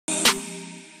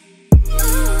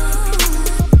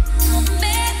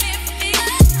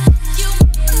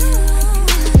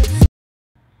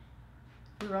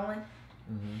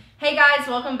guys,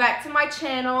 welcome back to my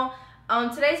channel.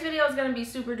 Today's video is going to be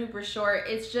super duper short.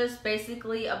 It's just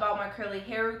basically about my curly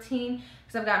hair routine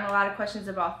because I've gotten a lot of questions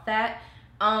about that.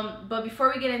 But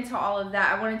before we get into all of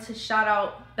that, I wanted to shout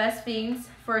out Best Fiends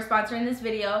for sponsoring this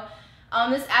video.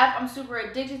 This app I'm super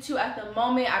addicted to at the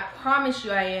moment. I promise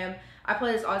you I am. I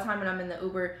play this all the time when I'm in the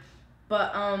Uber.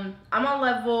 But I'm on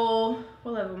level,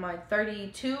 what level am I?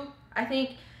 32, I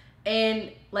think.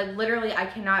 And like literally I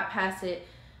cannot pass it.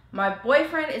 My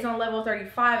boyfriend is on level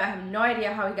 35. I have no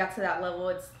idea how he got to that level.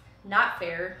 It's not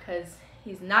fair because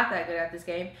he's not that good at this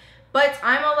game. But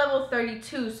I'm on level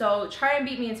 32, so try and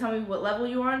beat me and tell me what level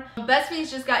you're on. Best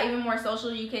Fiends just got even more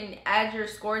social. You can add your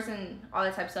scores and all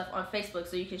that type of stuff on Facebook,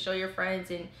 so you can show your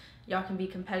friends and y'all can be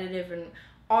competitive and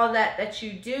all that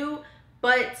you do.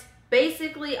 But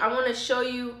basically, I want to show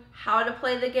you how to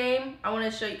play the game. I want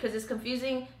to show you, because it's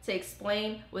confusing to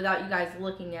explain without you guys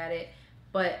looking at it.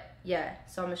 But yeah,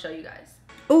 so I'm going to show you guys.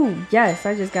 Oh, yes,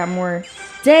 I just got more.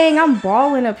 Dang, I'm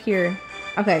balling up here.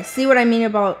 Okay, see what I mean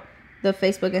about the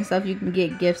Facebook and stuff? You can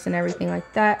get gifts and everything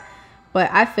like that. But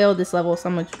I failed this level, so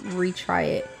I'm going to retry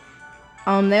it.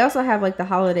 They also have like the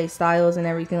holiday styles and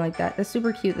everything like that. That's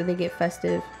super cute that they get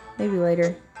festive. Maybe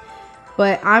later.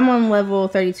 But I'm on level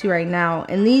 32 right now.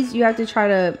 And these, you have to try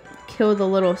to kill the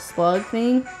little slug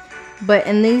thing. But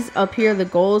in these up here, the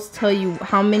goals tell you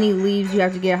how many leaves you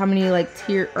have to get, how many like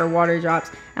tear or water drops,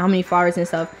 and how many flowers and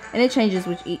stuff. And it changes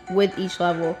with each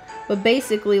level. But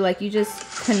basically, like, you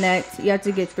just connect. You have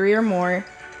to get 3 or more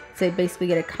to basically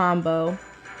get a combo.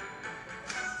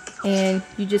 And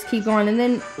you just keep going. And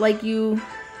then, like, you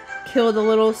kill the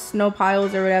little snow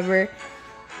piles or whatever.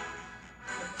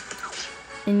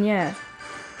 And yeah.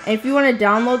 And if you want to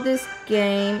download this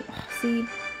game, see?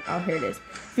 Oh, here it is.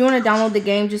 If you want to download the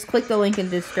game, just click the link in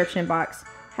the description box.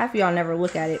 Half of y'all never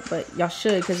look at it, but y'all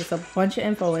should because it's a bunch of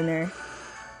info in there.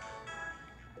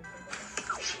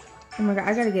 Oh my god,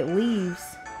 I gotta get leaves.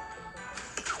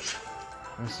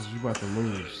 This is you about to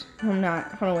lose. I'm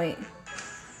not. Hold on, wait.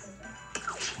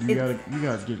 You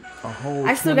gotta get a whole.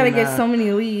 I still gotta get so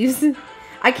many leaves.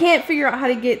 I can't figure out how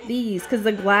to get these because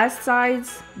the glass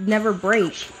sides never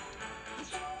break.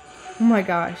 Oh my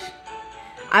gosh.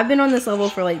 I've been on this level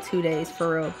for like 2 days,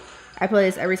 for real. I play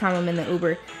this every time I'm in the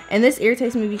Uber. And this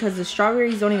irritates me because the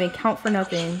strawberries don't even count for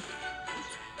nothing.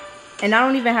 And I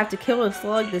don't even have to kill a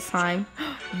slug this time.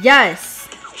 Yes!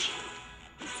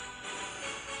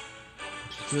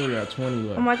 Still got 20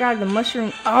 left. Oh my god, the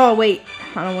mushroom. Oh, wait.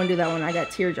 I don't want to do that one. I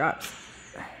got teardrops.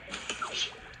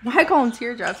 Why I call them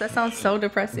teardrops? That sounds so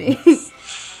depressing.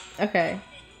 Okay.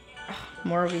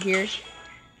 More over here.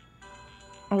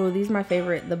 Oh, these are my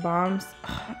favorite. The bombs.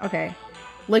 Okay.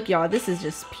 Look, y'all. This is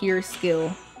just pure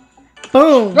skill.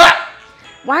 Boom.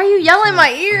 Why are you yelling in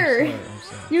my ear? I'm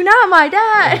sorry. You're not my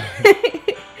dad.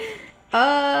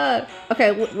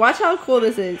 Okay. Watch how cool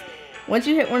this is. Once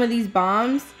you hit one of these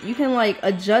bombs, you can, like,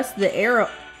 adjust the arrow.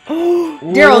 Oh,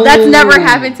 Daryl, that's never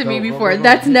happened to me before.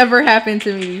 That's never happened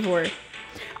to me before.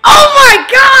 Oh, my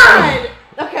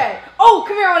God. Okay. Oh,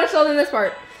 come here. I want to show them this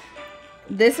part.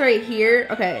 This right here,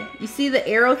 okay, you see the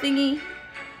arrow thingy?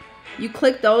 You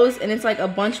click those and it's like a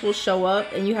bunch will show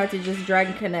up and you have to just drag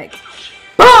and connect.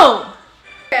 Boom!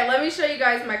 Okay, let me show you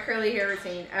guys my curly hair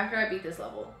routine after I beat this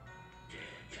level.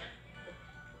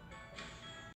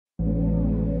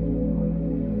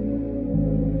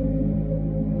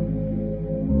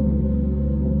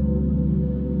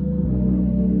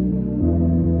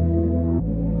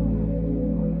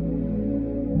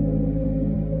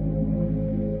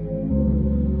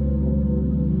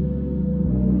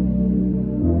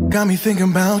 Got me thinking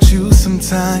about you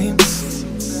sometimes.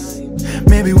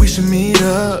 Maybe we should meet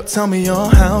up. Tell me your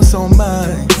house or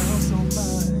mine.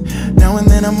 Now and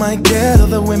then I might get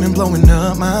other women blowing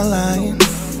up my line,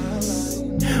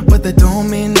 but that don't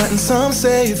mean nothing. Some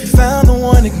say if you found the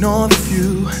one, ignore the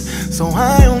few. So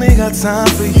I only got time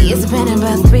for you. It's been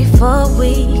about 3-4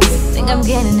 weeks. Think I'm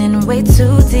getting in way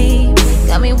too deep.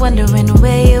 Got me wondering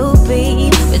where you'll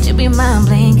be. But you be mind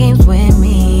playing games with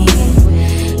me.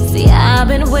 See, I've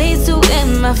been way too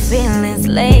in my feelings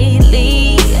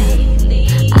lately.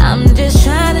 I'm just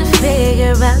trying to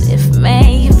figure out if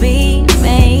maybe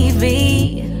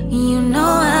you know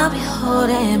I'll be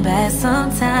holding back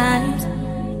sometimes,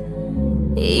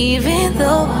 even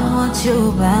though I want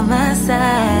you by my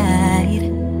side.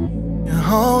 You're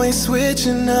always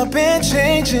switching up and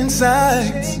changing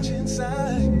sides.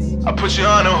 I put you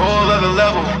on a whole other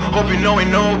level. Hope you know ain't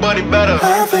nobody better.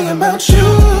 I'm thinking about you.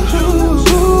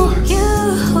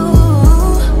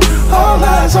 All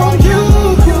eyes on you.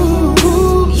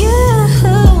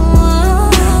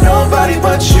 Nobody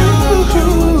but you.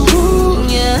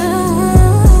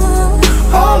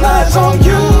 All eyes on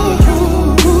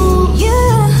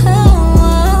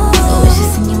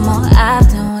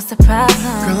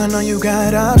you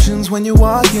got options when you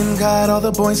walk in, got all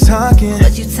the boys talking.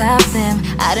 But you top them,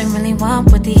 I don't really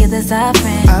want what the others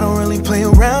offering. I don't really play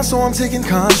around, so I'm taking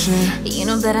caution. You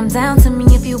know that I'm down to me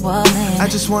if you all in. I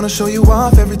just wanna show you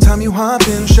off every time you hop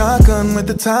in. Shotgun with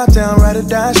the top down, ride or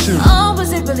die shoot. Oh,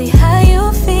 was it really how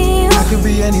you feel? I could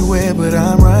be anywhere, but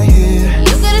I'm right here.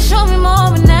 You gotta show me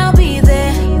more and I'll be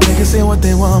there. They can say what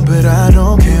they want, but I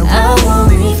don't care. I won't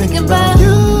be thinking about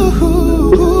you.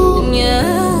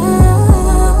 Yeah.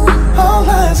 All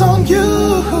eyes on you.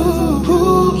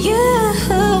 You.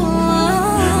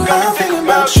 I'm thinking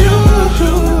about you.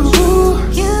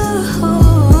 You.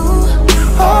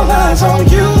 All eyes on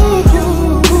you. You.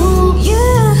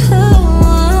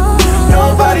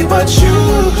 Nobody but you.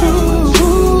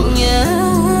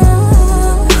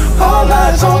 Yeah. All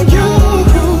eyes on you.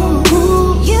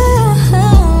 You.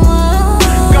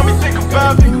 Got me thinking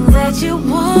about Things that you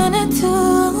wanna do,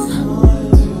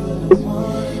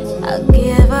 I'll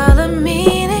give all of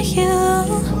me to you.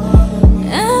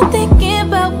 I'm thinking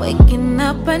about waking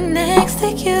up right next to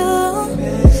you.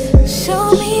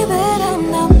 Show me that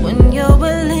I'm not when you're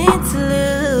willing to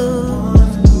lose.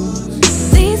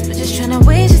 These bitches tryna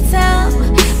waste your time,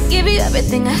 give you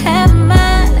everything I have in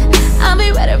mind. I'll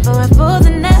be ready for a full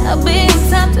tonight, I'll be on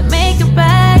time to make it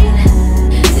right.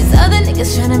 These other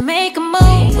niggas tryna make a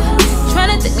move,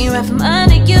 tryna take me right from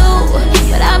under you.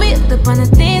 But I'll be hooked up on the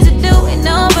things you do, ain't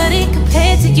nobody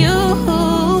compared to you.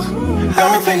 Got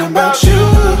me thinking about you.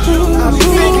 I'll be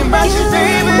thinking about you,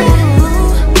 baby.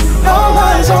 All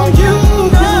eyes on you.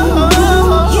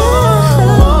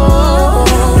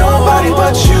 Nobody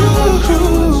but you.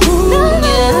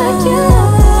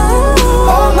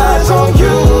 All eyes on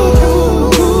you.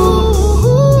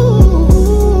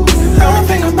 Got me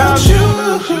thinking about you.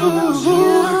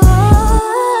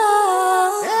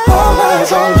 All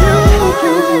eyes on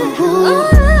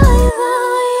you.